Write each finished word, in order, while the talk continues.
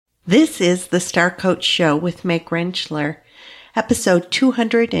This is the Star Coach Show with Meg Rentschler, episode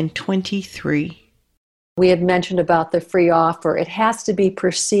 223. We had mentioned about the free offer. It has to be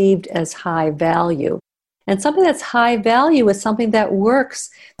perceived as high value. And something that's high value is something that works.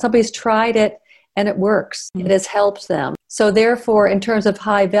 Somebody's tried it and it works. It has helped them. So therefore, in terms of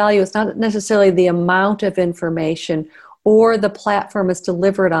high value, it's not necessarily the amount of information or the platform it's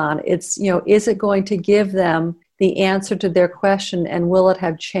delivered on. It's, is it going to give them the answer to their question, and will it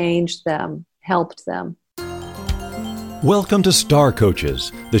have changed them, helped them? Welcome to Star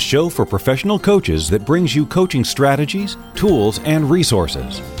Coaches, the show for professional coaches that brings you coaching strategies, tools, and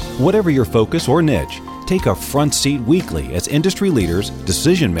resources. Whatever your focus or niche, take a front seat weekly as industry leaders,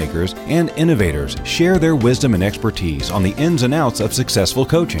 decision makers, and innovators share their wisdom and expertise on the ins and outs of successful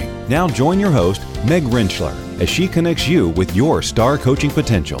coaching. Now join your host, Meg Rentschler, as she connects you with your star coaching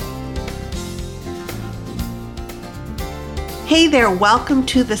potential. Hey there, welcome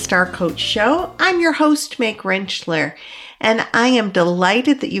to the Star Coach Show. I'm your host, Meg Rentschler, and I am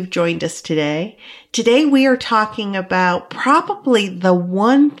delighted that you've joined us today. Today we are talking about probably the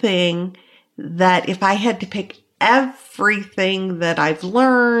one thing that if I had to pick everything that I've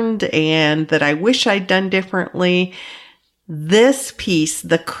learned and that I wish I'd done differently, this piece,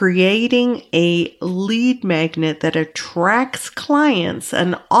 the creating a lead magnet that attracts clients,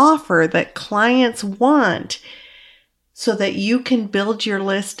 an offer that clients want, so that you can build your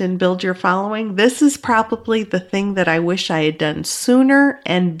list and build your following. This is probably the thing that I wish I had done sooner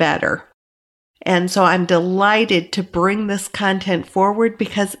and better. And so I'm delighted to bring this content forward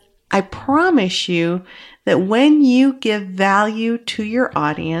because I promise you that when you give value to your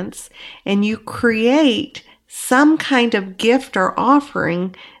audience and you create some kind of gift or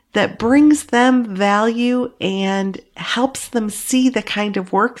offering that brings them value and helps them see the kind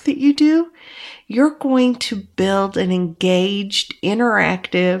of work that you do, you're going to build an engaged,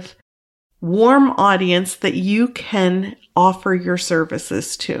 interactive, warm audience that you can offer your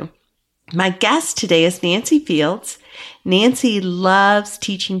services to. My guest today is Nancy Fields. Nancy loves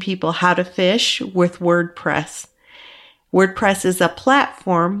teaching people how to fish with WordPress. WordPress is a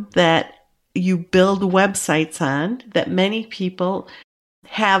platform that you build websites on, that many people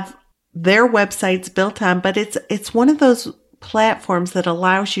have their websites built on, but it's one of those platforms that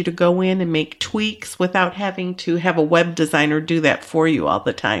allows you to go in and make tweaks without having to have a web designer do that for you all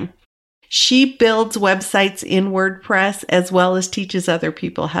the time. She builds websites in WordPress as well as teaches other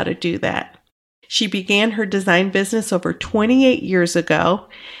people how to do that. She began her design business over 28 years ago,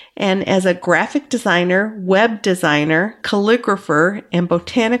 and as a graphic designer, web designer, calligrapher, and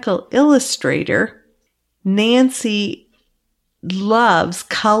botanical illustrator, Nancy loves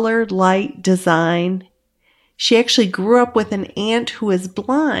color, light, design. She actually grew up with an aunt who is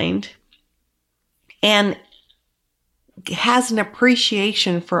blind and has an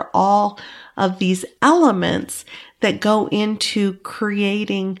appreciation for all of these elements that go into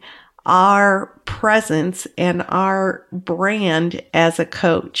creating our presence and our brand as a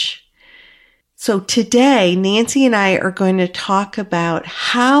coach. So today, Nancy and I are going to talk about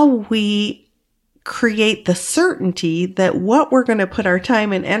how we create the certainty that what we're going to put our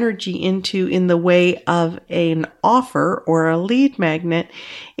time and energy into in the way of an offer or a lead magnet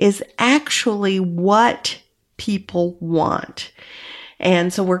is actually what people want.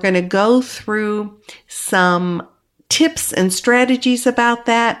 And so we're going to go through some tips and strategies about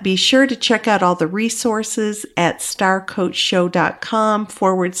that. Be sure to check out all the resources at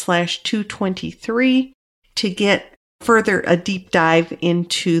starcoachshow.com/223 to get further a deep dive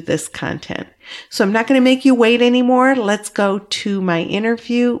into this content. So I'm not going to make you wait anymore. Let's go to my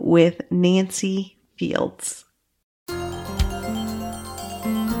interview with Nancy Fields.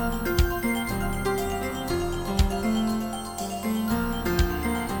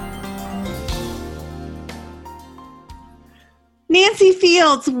 Nancy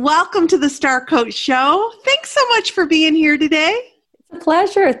Fields, welcome to the Star Coach Show. Thanks so much for being here today. It's a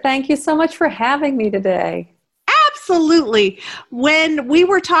pleasure. Thank you so much for having me today. Absolutely. When we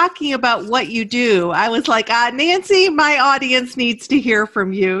were talking about what you do, I was like, Nancy, my audience needs to hear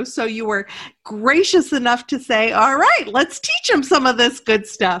from you. So you were gracious enough to say, all right, let's teach them some of this good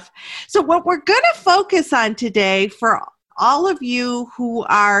stuff. So what we're going to focus on today for all of you who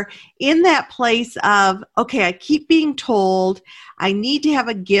are in that place of, okay, I keep being told I need to have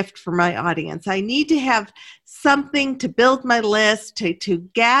a gift for my audience. I need to have something to build my list, to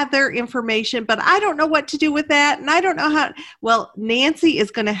gather information, but I don't know what to do with that, and I don't know how. Well, Nancy is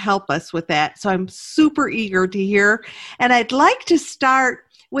going to help us with that, so I'm super eager to hear. And I'd like to start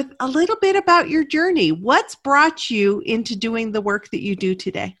with a little bit about your journey. What's brought you into doing the work that you do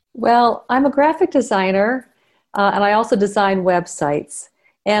today? Well, I'm a graphic designer, and I also design websites.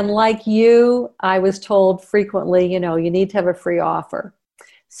 And like you, I was told frequently, you need to have a free offer.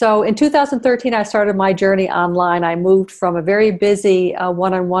 So in 2013, I started my journey online. I moved from a very busy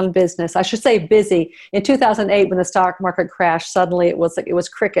one-on-one business. I should say busy. In 2008, when the stock market crashed, suddenly it was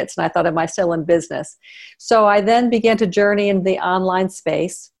crickets, and I thought, am I still in business? So I then began to journey in the online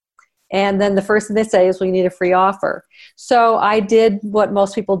space. And then the first thing they say is, well, you need a free offer. So I did what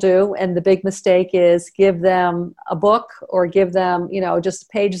most people do, and the big mistake is give them a book or give them, just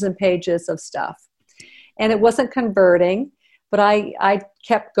pages and pages of stuff. And it wasn't converting, but I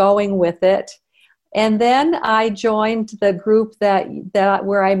kept going with it. And then I joined the group that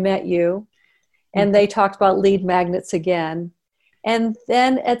where I met you, and they talked about lead magnets again. And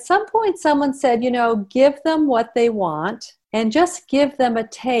then at some point someone said, give them what they want and just give them a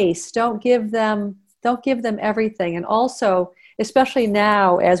taste. Don't give them everything. And also, especially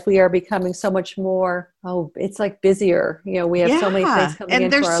now as we are becoming so much more, it's like busier. We have so many things coming into our lives.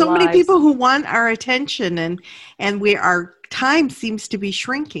 And there's so many people who want our attention, and our time seems to be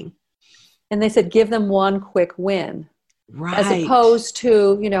shrinking. And they said, give them one quick win. Right. As opposed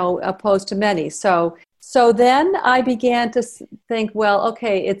to many. So then I began to think, well,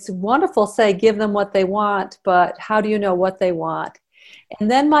 okay, it's wonderful, say, give them what they want, but how do you know what they want? And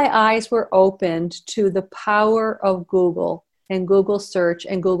then my eyes were opened to the power of Google and Google search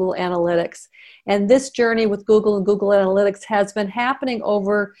and Google Analytics. And this journey with Google and Google Analytics has been happening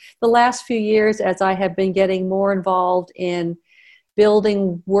over the last few years as I have been getting more involved in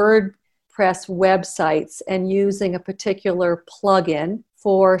building WordPress websites and using a particular plugin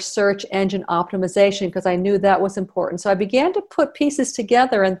for search engine optimization, because I knew that was important. So I began to put pieces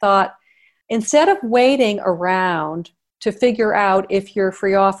together and thought, instead of waiting around to figure out if your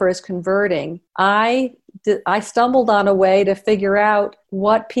free offer is converting, I stumbled on a way to figure out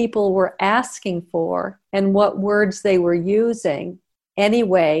what people were asking for and what words they were using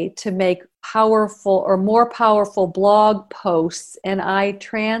anyway to make powerful or more powerful blog posts. And I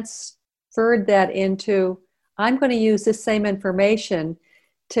transferred that into, I'm going to use this same information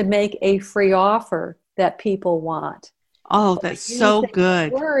to make a free offer that people want. Oh, that's so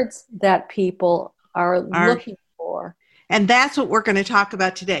good. Words that people are looking for. And that's what we're going to talk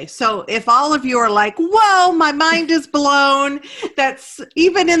about today. So if all of you are like, whoa, my mind is blown, that's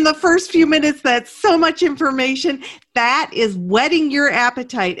even in the first few minutes, that's so much information, that is whetting your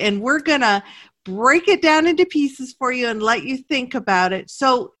appetite. And we're going to break it down into pieces for you and let you think about it.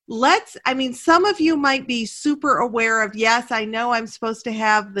 So some of you might be super aware of, yes, I know I'm supposed to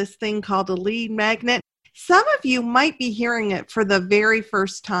have this thing called a lead magnet. Some of you might be hearing it for the very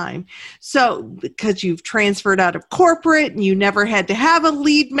first time. So because you've transferred out of corporate and you never had to have a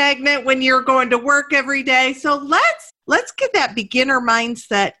lead magnet when you're going to work every day. So let's get that beginner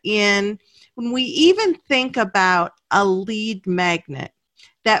mindset in when we even think about a lead magnet,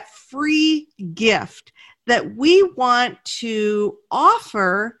 that free gift that we want to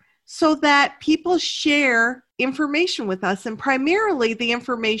offer so that people share information with us. And primarily the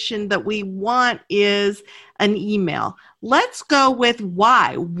information that we want is an email. Let's go with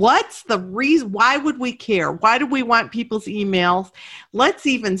why. What's the reason? Why would we care? Why do we want people's emails? Let's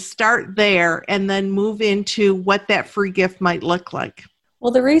even start there and then move into what that free gift might look like.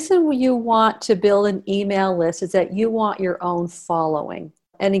 Well, the reason you want to build an email list is that you want your own following.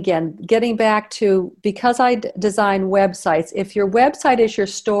 And again, getting back to, because I design websites, if your website is your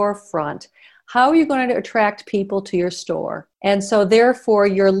storefront, how are you going to attract people to your store? And so therefore,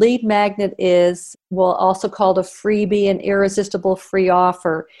 your lead magnet is, also called a freebie, an irresistible free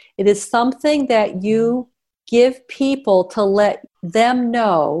offer. It is something that you give people to let them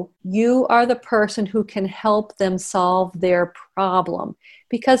know you are the person who can help them solve their problem.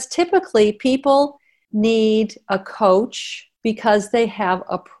 Because typically people need a coach because they have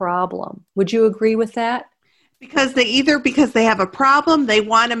a problem. Would you agree with that? Because they have a problem, they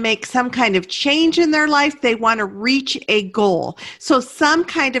want to make some kind of change in their life, they want to reach a goal. So some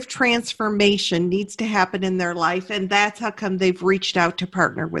kind of transformation needs to happen in their life, and that's how come they've reached out to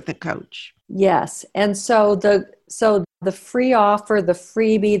partner with a coach. Yes, and so the free offer, the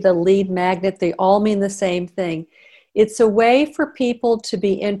freebie, the lead magnet, they all mean the same thing. It's a way for people to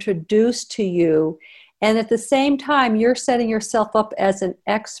be introduced to you, and at the same time, you're setting yourself up as an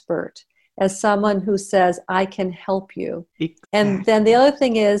expert, as someone who says, I can help you. Exactly. And then the other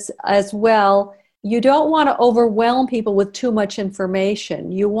thing is, as well, you don't want to overwhelm people with too much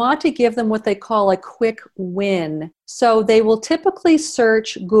information. You want to give them what they call a quick win. So they will typically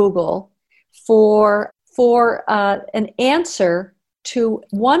search Google for an answer to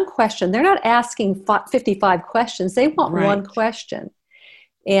one question. They're not asking 55 questions. They want one question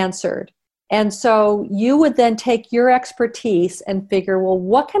answered. And so you would then take your expertise and figure, well,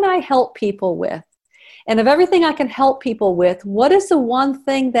 what can I help people with? And of everything I can help people with, what is the one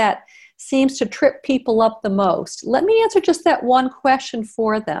thing that seems to trip people up the most? Let me answer just that one question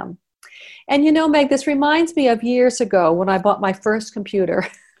for them. And you know, Meg, this reminds me of years ago when I bought my first computer.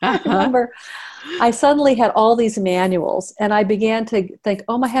 I remember I suddenly had all these manuals and I began to think,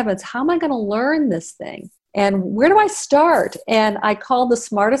 oh my heavens, how am I going to learn this thing? And where do I start? And I called the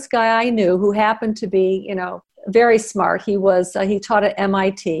smartest guy I knew, who happened to be, you know, very smart. He taught at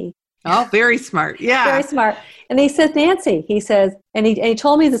MIT. Oh, very smart. Yeah. Very smart. And he said, Nancy, he says, and he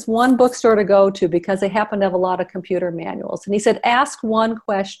told me this one bookstore to go to because they happen to have a lot of computer manuals. And he said, ask one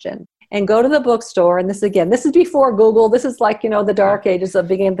question and go to the bookstore. And this is before Google. This is like, you know, the dark ages of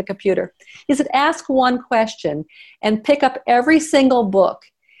beginning of the computer. He said, ask one question and pick up every single book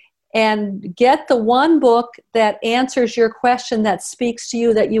and get the one book that answers your question, that speaks to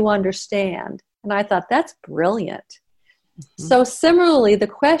you, that you understand. And I thought, that's brilliant. So similarly, the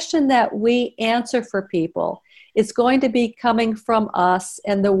question that we answer for people is going to be coming from us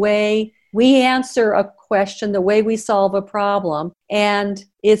and the way we answer a question, the way we solve a problem. And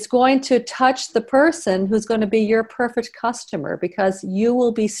it's going to touch the person who's going to be your perfect customer, because you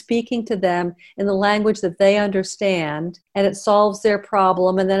will be speaking to them in the language that they understand, and it solves their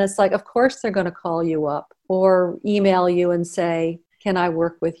problem. And then it's like, of course, they're going to call you up or email you and say, can I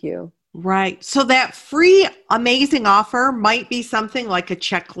work with you? Right. So that free amazing offer might be something like a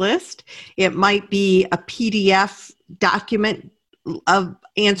checklist. It might be a PDF document of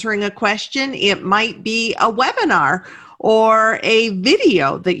answering a question. It might be a webinar or a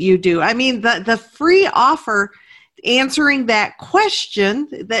video that you do. I mean, the free offer answering that question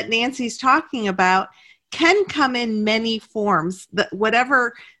that Nancy's talking about can come in many forms, that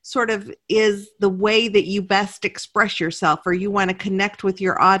whatever sort of is the way that you best express yourself or you want to connect with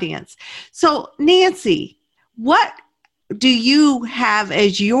your audience. So Nancy, what do you have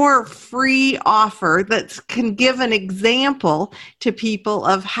as your free offer that can give an example to people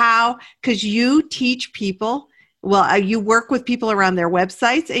of how, because you teach people, you work with people around their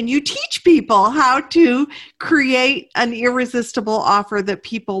websites and you teach people how to create an irresistible offer that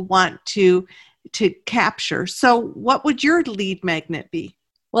people want to capture. So what would your lead magnet be?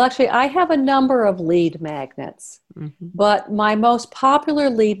 Well, actually, I have a number of lead magnets, but my most popular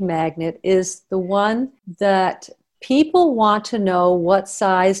lead magnet is the one that people want to know what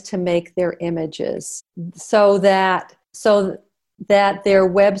size to make their images so that their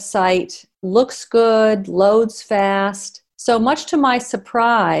website looks good, loads fast. So much to my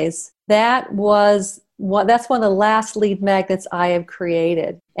surprise, that's one of the last lead magnets I have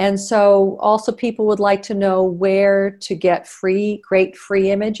created. And so also people would like to know where to get great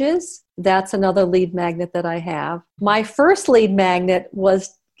free images. That's another lead magnet that I have. My first lead magnet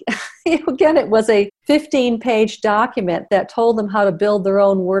was, again, it was a 15-page document that told them how to build their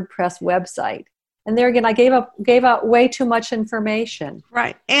own WordPress website. And there again, I gave out way too much information.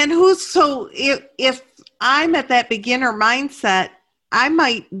 Right. And if I'm at that beginner mindset, I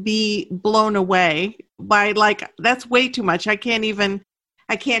might be blown away by that's way too much. I can't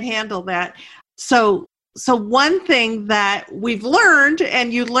handle that. So one thing that we've learned,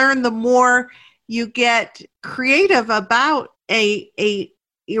 and you learn the more you get creative about a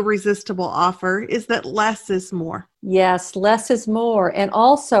irresistible offer, is that less is more. Yes, less is more. And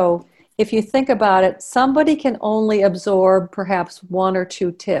also, if you think about it, somebody can only absorb perhaps one or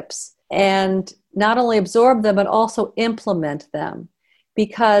two tips, and not only absorb them, but also implement them,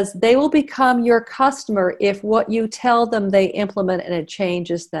 because they will become your customer if what you tell them they implement and it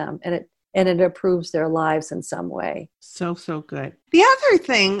changes them and it improves their lives in some way. So good. The other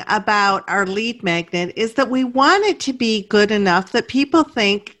thing about our lead magnet is that we want it to be good enough that people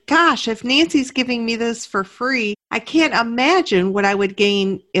think, gosh, if Nancy's giving me this for free, I can't imagine what I would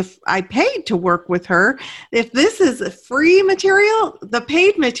gain if I paid to work with her. If this is free material, the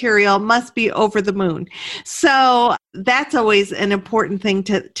paid material must be over the moon. So that's always an important thing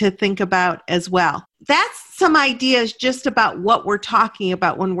to think about as well. That's some ideas just about what we're talking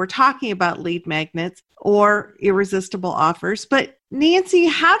about when we're talking about lead magnets or irresistible offers. But Nancy,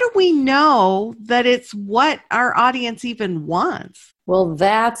 how do we know that it's what our audience even wants? Well,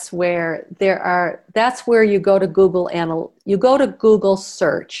 that's where you go to Google you go to Google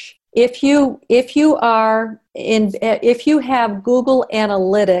search. If you have Google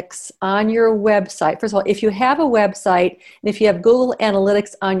Analytics on your website, first of all, if you have a website and if you have Google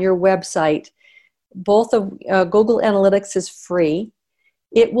Analytics on your website, both of Google Analytics is free.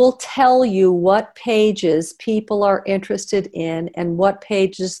 It will tell you what pages people are interested in and what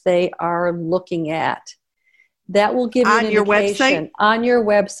pages they are looking at. That will give you an on your indication website? on your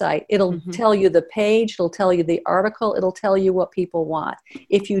website. It'll tell you the page, it'll tell you the article, it'll tell you what people want.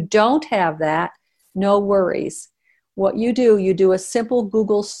 If you don't have that, no worries. What you do a simple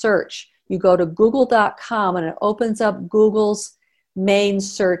Google search. You go to google.com and it opens up Google's main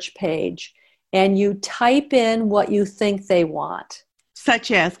search page, and you type in what you think they want.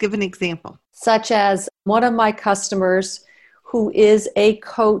 Such as, give an example. Such as one of my customers who is a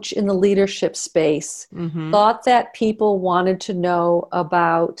coach in the leadership space thought that people wanted to know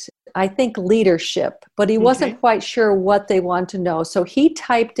about, I think, leadership, but he wasn't quite sure what they wanted to know. So he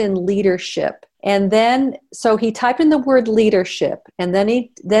typed in leadership. And then, so he typed in the word leadership, and then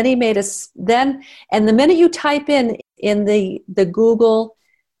he made and the minute you type in the Google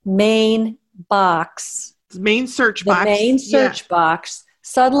main box, main search box,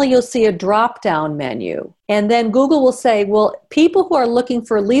 suddenly you'll see a drop-down menu. And then Google will say, well, people who are looking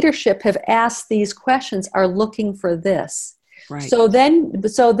for leadership have asked these questions, are looking for this. Right. So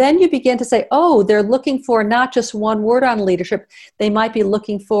then you begin to say, oh, they're looking for not just one word on leadership. They might be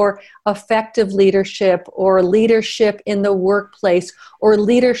looking for effective leadership, or leadership in the workplace, or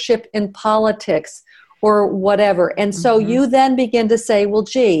leadership in politics, or whatever. And so you then begin to say, well,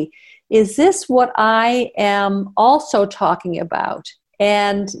 gee, is this what I am also talking about?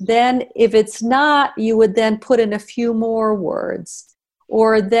 And then if it's not, you would then put in a few more words.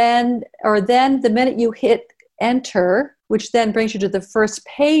 Or then the minute you hit enter, which then brings you to the first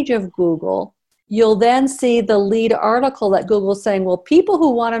page of Google, you'll then see the lead article that Google's saying, well, people who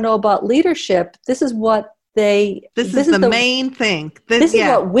want to know about leadership, this is what they... This is the main thing. This is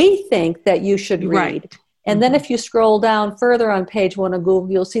what we think that you should read. Right. And then if you scroll down further on page 1 of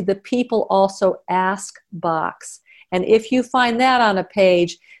Google, you'll see the people also ask box. And if you find that on a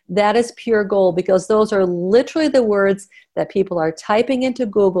page, that is pure gold, because those are literally the words that people are typing into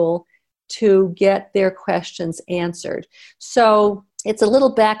Google to get their questions answered. So it's a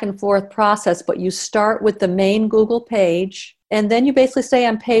little back and forth process, but you start with the main Google page, and then you basically stay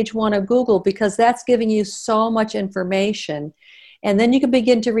on page 1 of Google, because that's giving you so much information. And then you can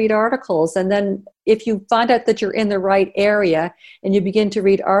begin to read articles. And then if you find out that you're in the right area and you begin to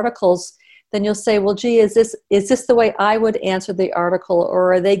read articles, then you'll say, well, gee, is this the way I would answer the article,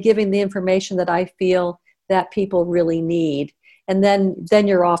 or are they giving the information that I feel that people really need? And then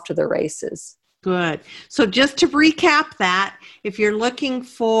you're off to the races. Good. So just to recap that, if you're looking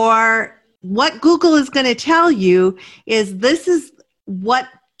for what Google is going to tell you, is this is what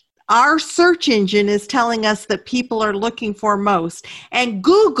our search engine is telling us that people are looking for most. And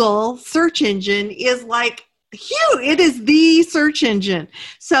Google search engine is like huge. It is the search engine.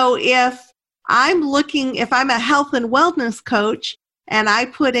 So if I'm a health and wellness coach and I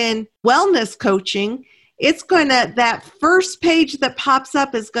put in wellness coaching, that first page that pops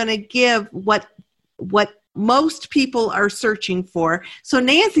up is going to give what most people are searching for. So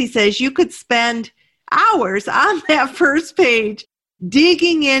Nancy says you could spend hours on that first page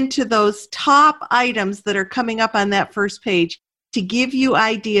digging into those top items that are coming up on that first page to give you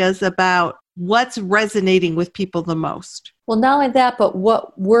ideas about what's resonating with people the most. Well, not only that, but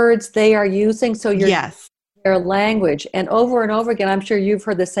what words they are using. So their language. And over again, I'm sure you've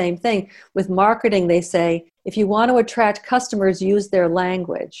heard the same thing. With marketing, they say, if you want to attract customers, use their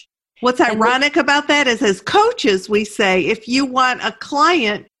language. What's ironic about that is, as coaches, we say, if you want a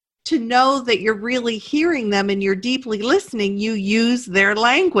client to know that you're really hearing them and you're deeply listening, you use their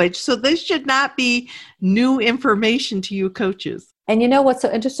language. So this should not be new information to you coaches. And you know what's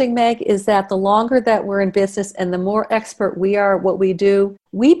so interesting, Meg, is that the longer that we're in business and the more expert we are at what we do,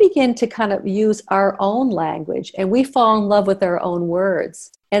 we begin to kind of use our own language and we fall in love with our own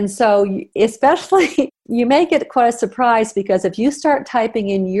words. And so especially, you may get quite a surprise, because if you start typing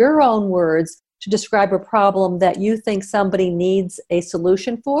in your own words to describe a problem that you think somebody needs a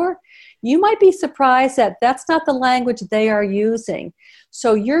solution for, you might be surprised that that's not the language they are using.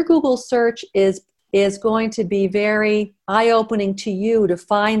 So your Google search is going to be very eye-opening to you to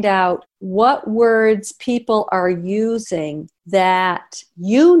find out what words people are using that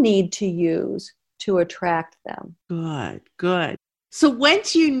you need to use to attract them. Good. So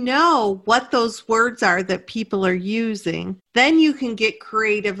once you know what those words are that people are using, then you can get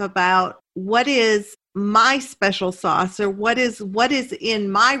creative about what is my special sauce, or what is in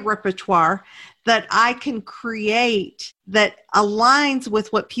my repertoire that I can create that aligns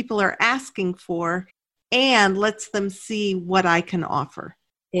with what people are asking for and lets them see what I can offer.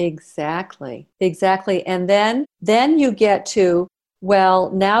 Exactly. And then you get to,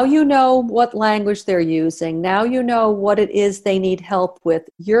 well, now you know what language they're using. Now you know what it is they need help with.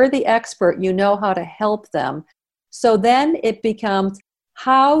 You're the expert. You know how to help them. So then it becomes,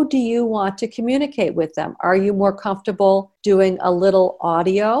 how do you want to communicate with them? Are you more comfortable doing a little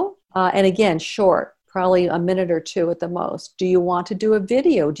audio? And again, short, probably a minute or two at the most. Do you want to do a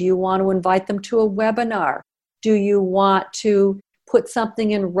video? Do you want to invite them to a webinar? Do you want to put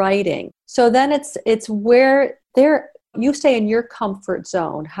something in writing? So then it's where you stay in your comfort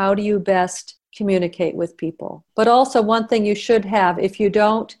zone. How do you best communicate with people? But also one thing you should have, if you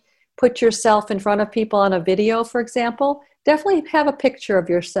don't put yourself in front of people on a video, for example, definitely have a picture of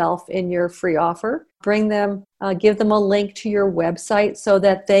yourself in your free offer. Bring them, give them a link to your website so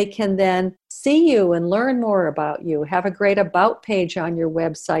that they can then see you and learn more about you. Have a great about page on your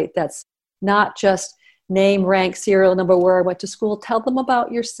website that's not just name, rank, serial number, where I went to school. Tell them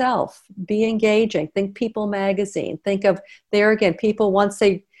about yourself. Be engaging. Think People Magazine. Think of, there again, people once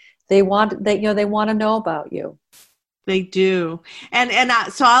they want to know about you. They do.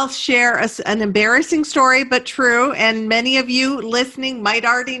 So I'll share an embarrassing story, but true. And many of you listening might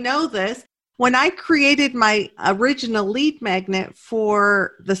already know this. When I created my original lead magnet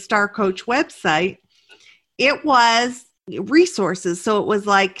for the Star Coach website, it was resources. So it was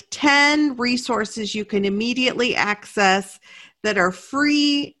like 10 resources you can immediately access that are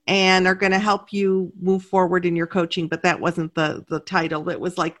free and are going to help you move forward in your coaching. But that wasn't the title. It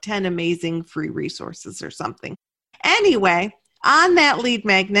was like 10 amazing free resources or something. Anyway, on that lead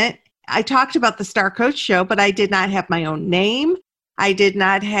magnet, I talked about the Star Coach Show, but I did not have my own name. I did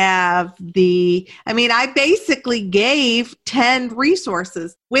not have I basically gave 10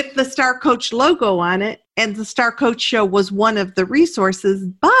 resources with the Star Coach logo on it, and the Star Coach Show was one of the resources.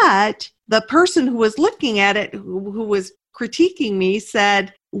 But the person who was looking at it, who was critiquing me,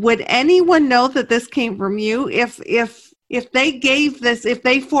 said, would anyone know that this came from you if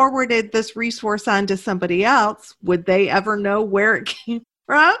they forwarded this resource on to somebody else? Would they ever know where it came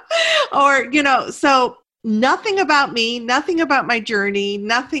from? Or, so nothing about me, nothing about my journey,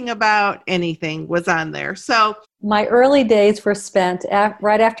 nothing about anything was on there. So my early days were spent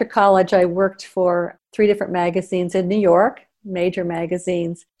right after college. I worked for 3 different magazines in New York, major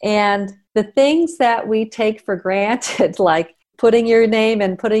magazines. And the things that we take for granted, like putting your name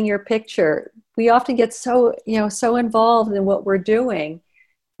and putting your picture, we often get so involved in what we're doing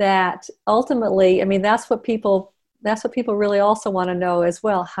that ultimately, that's what people really also want to know as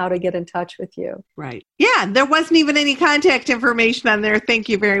well, how to get in touch with you. Right. Yeah. There wasn't even any contact information on there. Thank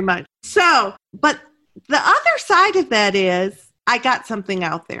you very much. So, but the other side of that is I got something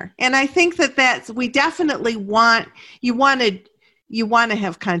out there. And I think we definitely you want to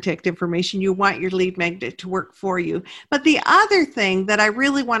have contact information. You want your lead magnet to work for you. But the other thing that I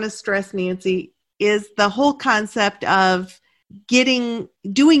really want to stress, Nancy, is the whole concept of doing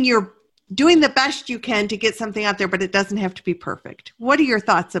the best you can to get something out there, but it doesn't have to be perfect. What are your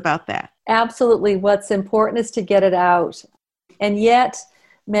thoughts about that? Absolutely. What's important is to get it out. And yet,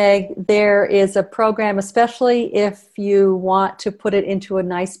 Meg, there is a program, especially if you want to put it into a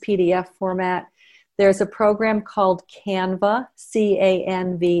nice PDF format. There's a program called Canva,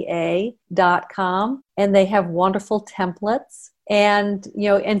 CANVA.com, and they have wonderful templates. And,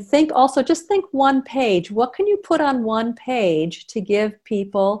 and think one page. What can you put on one page to give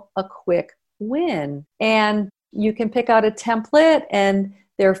people a quick win? And you can pick out a template, and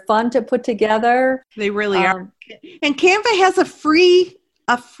they're fun to put together. They really are. And Canva has a free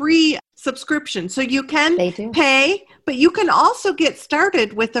subscription. So you can pay, but you can also get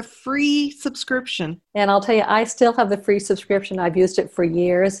started with a free subscription. And I'll tell you, I still have the free subscription. I've used it for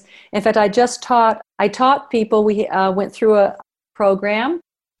years. In fact, I taught people, we went through a program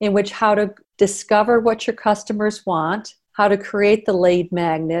in which how to discover what your customers want, how to create the lead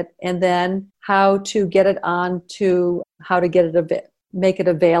magnet, and then how to get it make it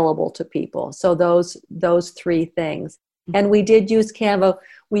available to people. So those 3 things. And we did use Canva.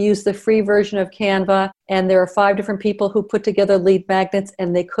 We used the free version of Canva, and there are 5 different people who put together lead magnets,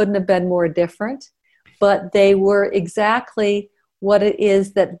 and they couldn't have been more different, but they were exactly what it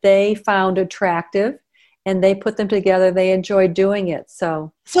is that they found attractive, and they put them together. They enjoyed doing it.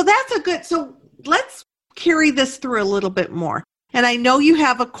 So let's carry this through a little bit more. And I know you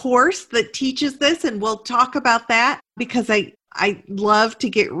have a course that teaches this, and we'll talk about that because I love to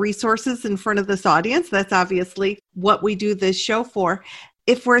get resources in front of this audience. That's obviously what we do this show for.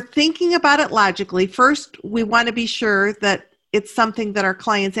 If we're thinking about it logically, first, we want to be sure that it's something that our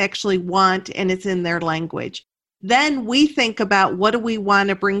clients actually want and it's in their language. Then we think about what do we want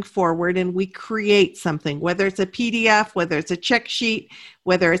to bring forward, and we create something, whether it's a PDF, whether it's a check sheet,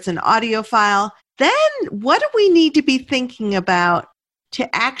 whether it's an audio file. Then what do we need to be thinking about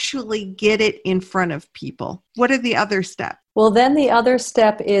to actually get it in front of people? What are the other steps? Well, then the other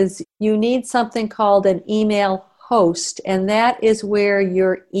step is you need something called an email host, and that is where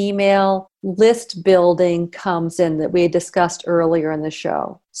your email list building comes in that we had discussed earlier in the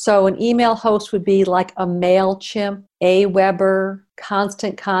show. So an email host would be like a MailChimp, Aweber,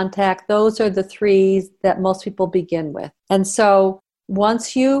 Constant Contact. Those are the three that most people begin with. And so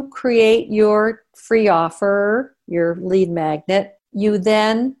once you create your free offer, your lead magnet, it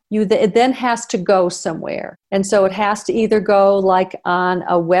then has to go somewhere. And so it has to either go like on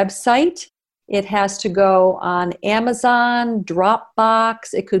a website, it has to go on Amazon,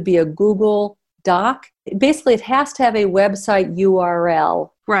 Dropbox, it could be a Google Doc. Basically, it has to have a website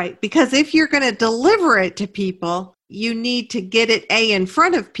URL. Right, because if you're going to deliver it to people, you need to get it in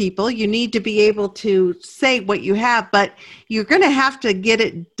front of people. You need to be able to say what you have, but you're going to have to get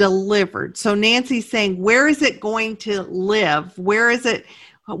it delivered. So Nancy's saying, where is it going to live? Where is it?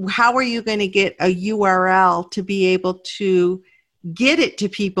 How are you going to get a URL to be able to get it to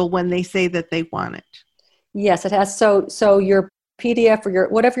people when they say that they want it? Yes, it has. So your PDF or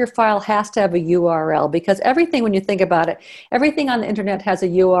whatever your file has to have a URL, because everything, when you think about it, everything on the internet has a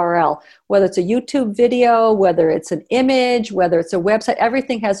URL, whether it's a YouTube video, whether it's an image, whether it's a website,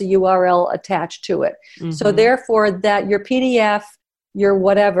 everything has a URL attached to it. Mm-hmm. So therefore that your PDF, your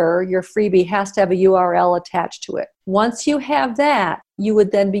whatever, your freebie has to have a URL attached to it. Once you have that, you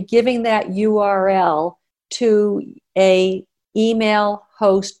would then be giving that URL to a email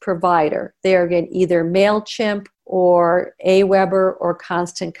host provider. They're again either MailChimp or Aweber or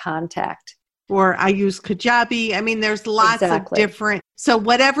Constant Contact. Or I use Kajabi. I mean, there's lots of different, so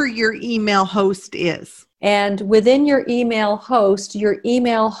whatever your email host is. And within your email host,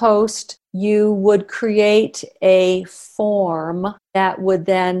 you would create a form that would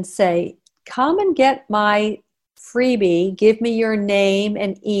then say, come and get my freebie, give me your name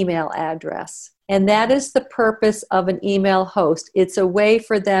and email address. And that is the purpose of an email host. It's a way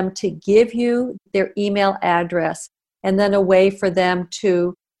for them to give you their email address, and then a way for them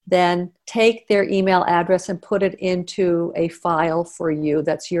to then take their email address and put it into a file for you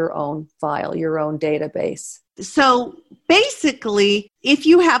that's your own file, your own database. So basically, if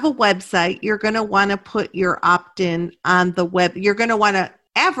you have a website, you're going to want to put your opt-in on the web. You're going to want to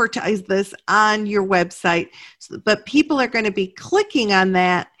advertise this on your website, but people are going to be clicking on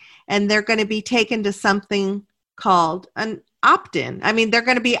that, and they're going to be taken to something called an opt-in. I mean, they're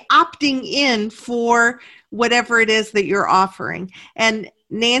going to be opting in for whatever it is that you're offering. And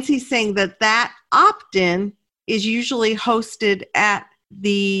Nancy's saying that opt-in is usually hosted at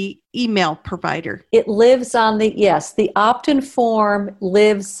the email provider. It lives on the opt-in form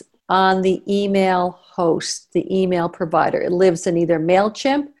lives on the email host, the email provider. It lives in either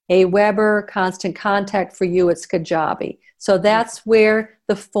MailChimp, Aweber, Constant Contact. For you, it's Kajabi. So that's where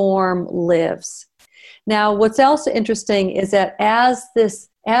the form lives. Now, what's also interesting is that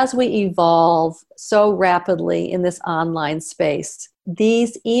as we evolve so rapidly in this online space,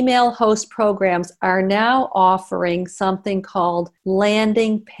 these email host programs are now offering something called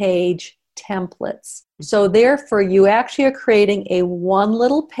landing page templates. So therefore, you actually are creating a one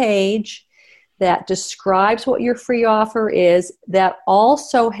little page that describes what your free offer is, that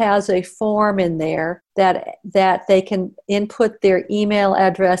also has a form in there that they can input their email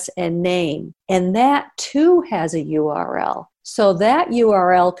address and name. And that too has a URL. So that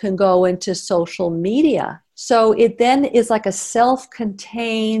URL can go into social media. So it then is like a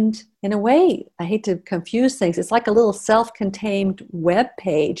self-contained, in a way, I hate to confuse things, it's like a little self-contained web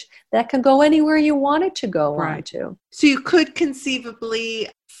page that can go anywhere you want it to go onto. So you could conceivably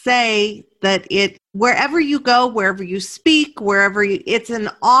say that wherever you go, wherever you speak, it's an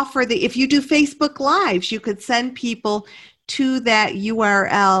offer that if you do Facebook Lives, you could send people to that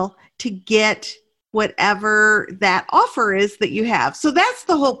URL to get whatever that offer is that you have. So that's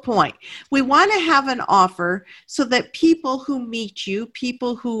the whole point. We want to have an offer so that people who meet you,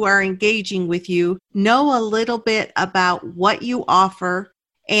 people who are engaging with you, know a little bit about what you offer,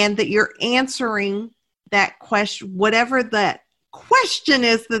 and that you're answering that question, whatever that question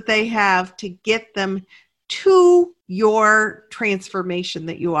is that they have, to get them to your transformation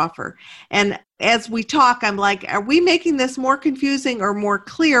that you offer. And as we talk, I'm like, are we making this more confusing or more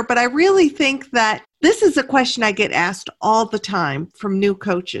clear? But I really think that this is a question I get asked all the time from new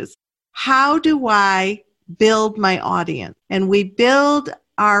coaches. How do I build my audience? And we build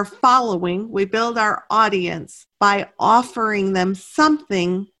our following, we build our audience by offering them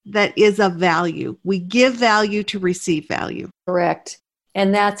something that is of value. We give value to receive value. Correct.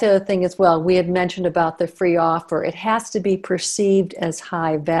 And that's the other thing as well. We had mentioned about the free offer. It has to be perceived as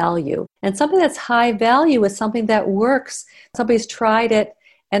high value. And something that's high value is something that works. Somebody's tried it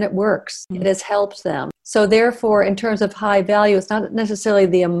and it works. It has helped them. So therefore, in terms of high value, it's not necessarily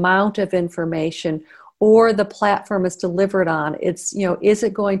the amount of information or the platform is delivered on. It's, is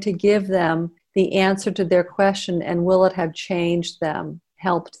it going to give them the answer to their question, and will it have changed them,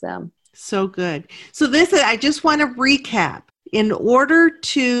 helped them? So good. So I just want to recap. In order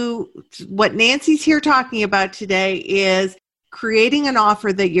to, what Nancy's here talking about today is creating an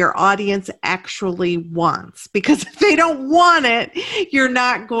offer that your audience actually wants. Because if they don't want it, you're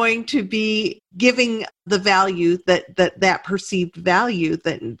not going to be giving the value that perceived value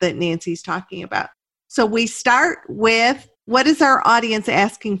that Nancy's talking about. So we start with, what is our audience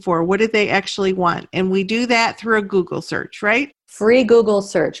asking for? What do they actually want? And we do that through a Google search, right? Free Google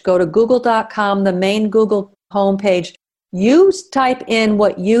search. Go to google.com, the main Google homepage. You type in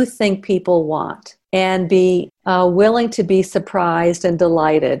what you think people want and be willing to be surprised and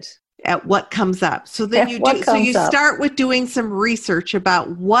delighted at what comes up. So then you start with doing some research about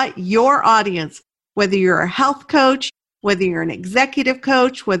what your audience, whether you're a health coach, whether you're an executive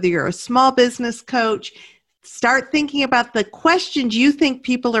coach, whether you're a small business coach, start thinking about the questions you think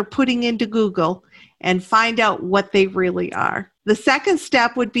people are putting into Google and find out what they really are. The second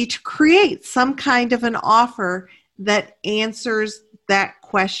step would be to create some kind of an offer that answers that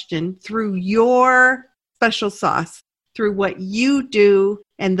question through your special sauce, through what you do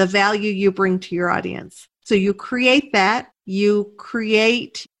and the value you bring to your audience. So you create that, you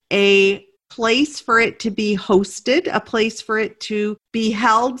create a place for it to be hosted, a place for it to be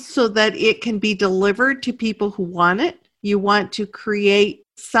held so that it can be delivered to people who want it. You want to create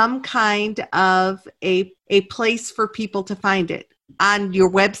some kind of a place for people to find it. On your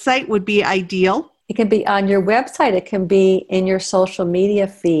website would be ideal. It can be on your website. It can be in your social media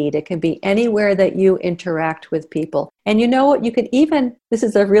feed. It can be anywhere that you interact with people. And you know what? You could even, this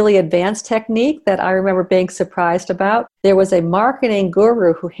is a really advanced technique that I remember being surprised about. There was a marketing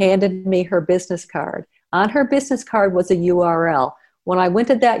guru who handed me her business card. On her business card was a URL. When I went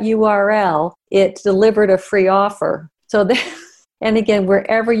to that URL, it delivered a free offer. So and again,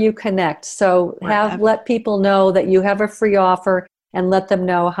 wherever you connect. So let people know that you have a free offer and let them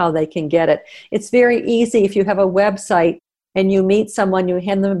know how they can get it. It's very easy if you have a website and you meet someone, you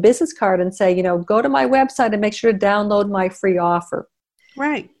hand them a business card and say, go to my website and make sure to download my free offer.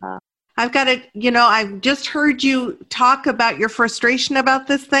 Right. I've got to, I've just heard you talk about your frustration about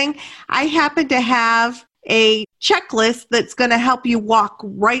this thing. I happen to have a checklist that's going to help you walk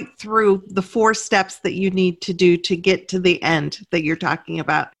right through the 4 steps that you need to do to get to the end that you're talking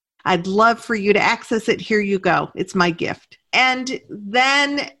about. I'd love for you to access it. Here you go. It's my gift. And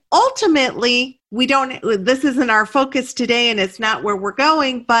then ultimately, this isn't our focus today and it's not where we're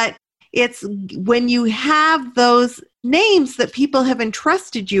going, but it's when you have those names that people have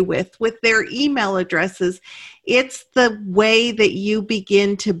entrusted you with their email addresses, it's the way that you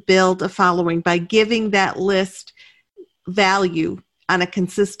begin to build a following by giving that list value on a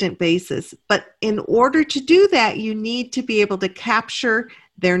consistent basis. But in order to do that, you need to be able to capture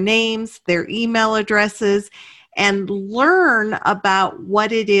their names, their email addresses, and learn about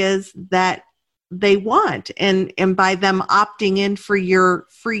what it is that they want. And by them opting in for your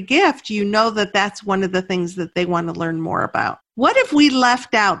free gift, that's one of the things that they want to learn more about. What have we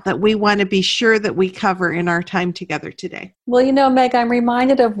left out that we want to be sure that we cover in our time together today? Well, Meg, I'm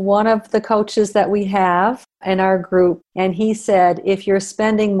reminded of one of the coaches that we have in our group. And he said, if you're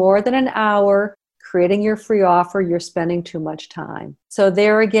spending more than an hour creating your free offer, you're spending too much time. So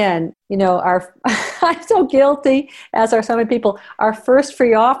there again, I'm so guilty, as are so many people. Our first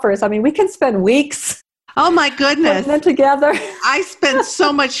free offers, we can spend weeks. Oh my goodness! Putting them together. I spend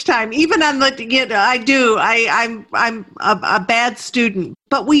so much time, even on I do. I'm a bad student,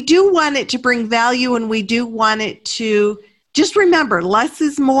 but we do want it to bring value, and we do want it to just remember less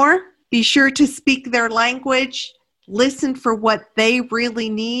is more. Be sure to speak their language. Listen for what they really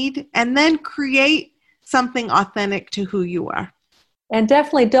need, and then create something authentic to who you are. And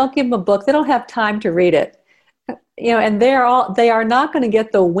definitely don't give them a book. They don't have time to read it. And they are not going to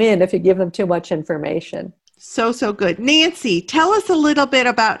get the win if you give them too much information. So good. Nancy, tell us a little bit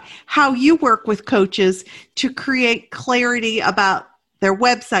about how you work with coaches to create clarity about their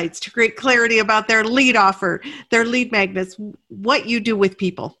websites, to create clarity about their lead offer, their lead magnets, what you do with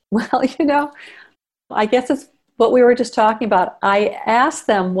people. Well, I guess it's what we were just talking about. I ask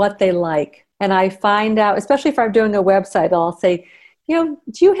them what they like, and I find out, especially if I'm doing a website, I'll say, can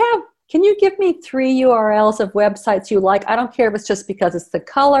you give me 3 URLs of websites you like? I don't care if it's just because it's the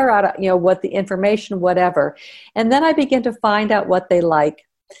color, what the information, whatever. And then I begin to find out what they like.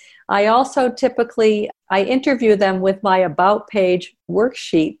 I also I interview them with my About page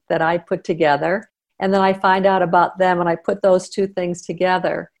worksheet that I put together. And then I find out about them and I put those 2 things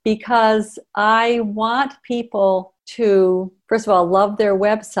together because I want people to first of all, love their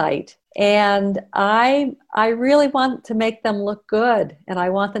website. And I really want to make them look good, and I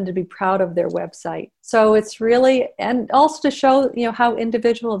want them to be proud of their website. So it's really, and also to show, how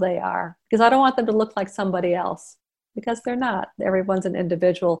individual they are, because I don't want them to look like somebody else, because they're not. Everyone's an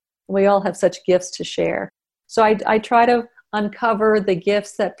individual. We all have such gifts to share. So I try to uncover the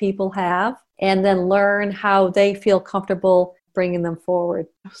gifts that people have and then learn how they feel comfortable bringing them forward.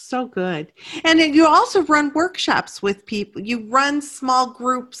 So good. And then you also run workshops with people. You run small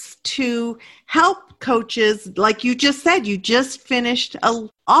groups to help coaches. Like you just said, you just finished an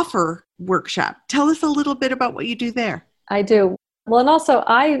offer workshop. Tell us a little bit about what you do there. I do. Well, and also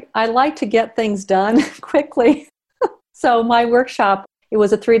I like to get things done quickly. So my workshop, it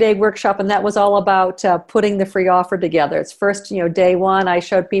was a 3-day workshop, and that was all about putting the free offer together. It's first, day one, I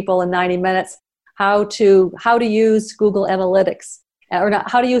showed people in 90 minutes how to use Google Analytics, or not,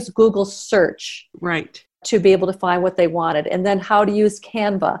 how to use Google Search, right, to be able to find what they wanted, and then how to use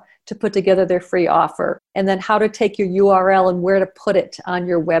Canva to put together their free offer, and then how to take your URL and where to put it on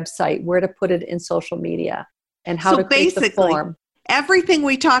your website, where to put it in social media, and how to create the form. Everything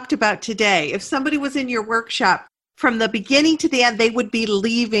we talked about today, if somebody was in your workshop from the beginning to the end, they would be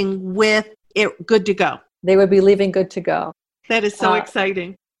leaving with it good to go. They would be leaving good to go. That is so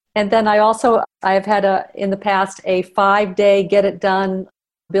exciting. And then I've had in the past a 5-day get it done,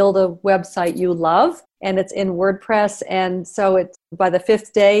 build a website you love, and it's in WordPress. And so it's by the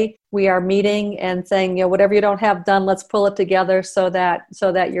 5th day, we are meeting and saying, whatever you don't have done, let's pull it together so that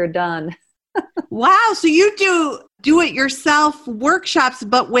you're done. Wow. So you do it yourself workshops,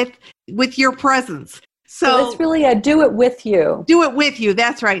 but with your presence. So it's really a do it with you. Do it with you.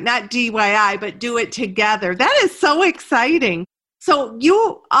 That's right. Not DIY, but do it together. That is so exciting. So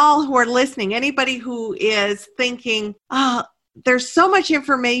you all who are listening, anybody who is thinking, there's so much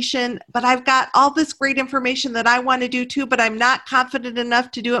information, but I've got all this great information that I want to do too, but I'm not confident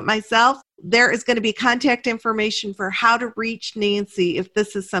enough to do it myself. There is going to be contact information for how to reach Nancy if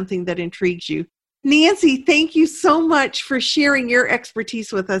this is something that intrigues you. Nancy, thank you so much for sharing your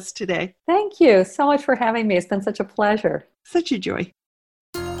expertise with us today. Thank you so much for having me. It's been such a pleasure. Such a joy.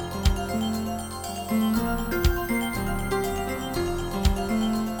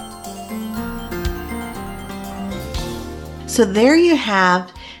 So there you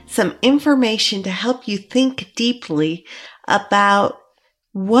have some information to help you think deeply about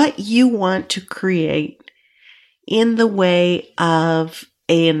what you want to create in the way of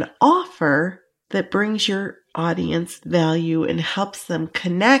an offer that brings your audience value and helps them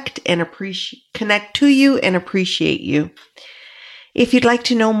connect to you and appreciate you. If you'd like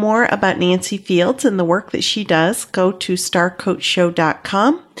to know more about Nancy Fields and the work that she does, go to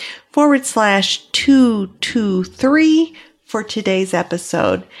starcoachshow.com/223 for today's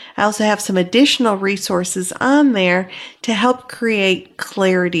episode. I also have some additional resources on there to help create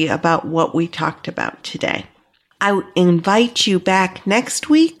clarity about what we talked about today. I invite you back next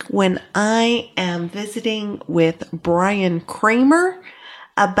week when I am visiting with Brian Kramer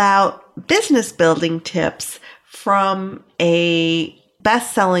about business building tips from a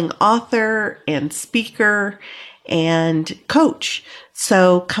best-selling author and speaker and coach.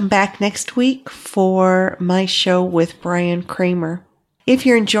 So come back next week for my show with Brian Kramer. If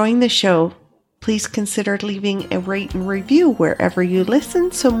you're enjoying the show, please consider leaving a rate and review wherever you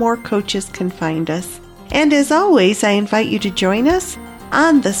listen so more coaches can find us. And as always, I invite you to join us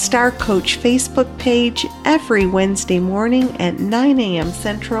on the Star Coach Facebook page every Wednesday morning at 9 a.m.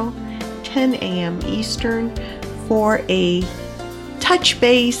 Central, 10 a.m. Eastern for a touch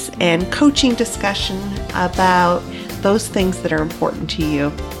base and coaching discussion about those things that are important to you.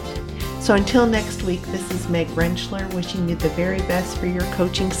 So until next week, this is Meg Rentschler wishing you the very best for your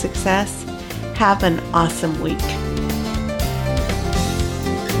coaching success. Have an awesome week.